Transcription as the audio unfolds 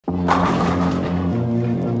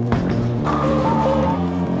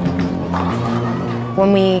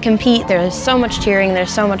When we compete, there's so much cheering,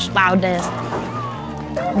 there's so much loudness.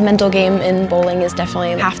 The mental game in bowling is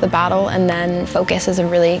definitely half the battle, and then focus is a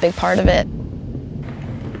really big part of it.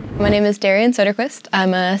 My name is Darian Soderquist.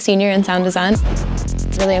 I'm a senior in sound design.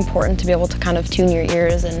 It's really important to be able to kind of tune your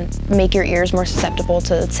ears and make your ears more susceptible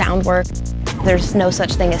to sound work. There's no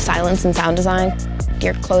such thing as silence in sound design.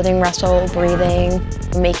 Your clothing rustle, breathing,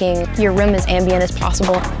 making your room as ambient as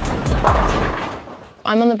possible.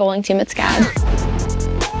 I'm on the bowling team at SCAD.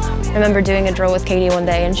 I remember doing a drill with Katie one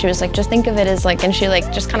day, and she was like, just think of it as like, and she like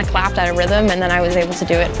just kind of clapped out of rhythm, and then I was able to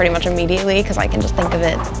do it pretty much immediately because I can just think of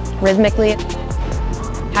it rhythmically.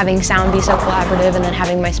 Having sound be so collaborative and then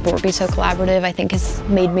having my sport be so collaborative, I think has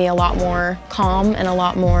made me a lot more calm and a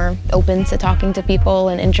lot more open to talking to people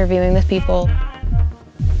and interviewing with people.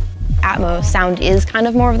 Atmos, sound is kind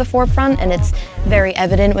of more of the forefront, and it's very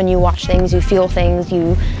evident when you watch things, you feel things,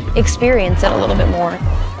 you experience it a little bit more.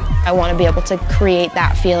 I want to be able to create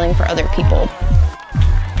that feeling for other people.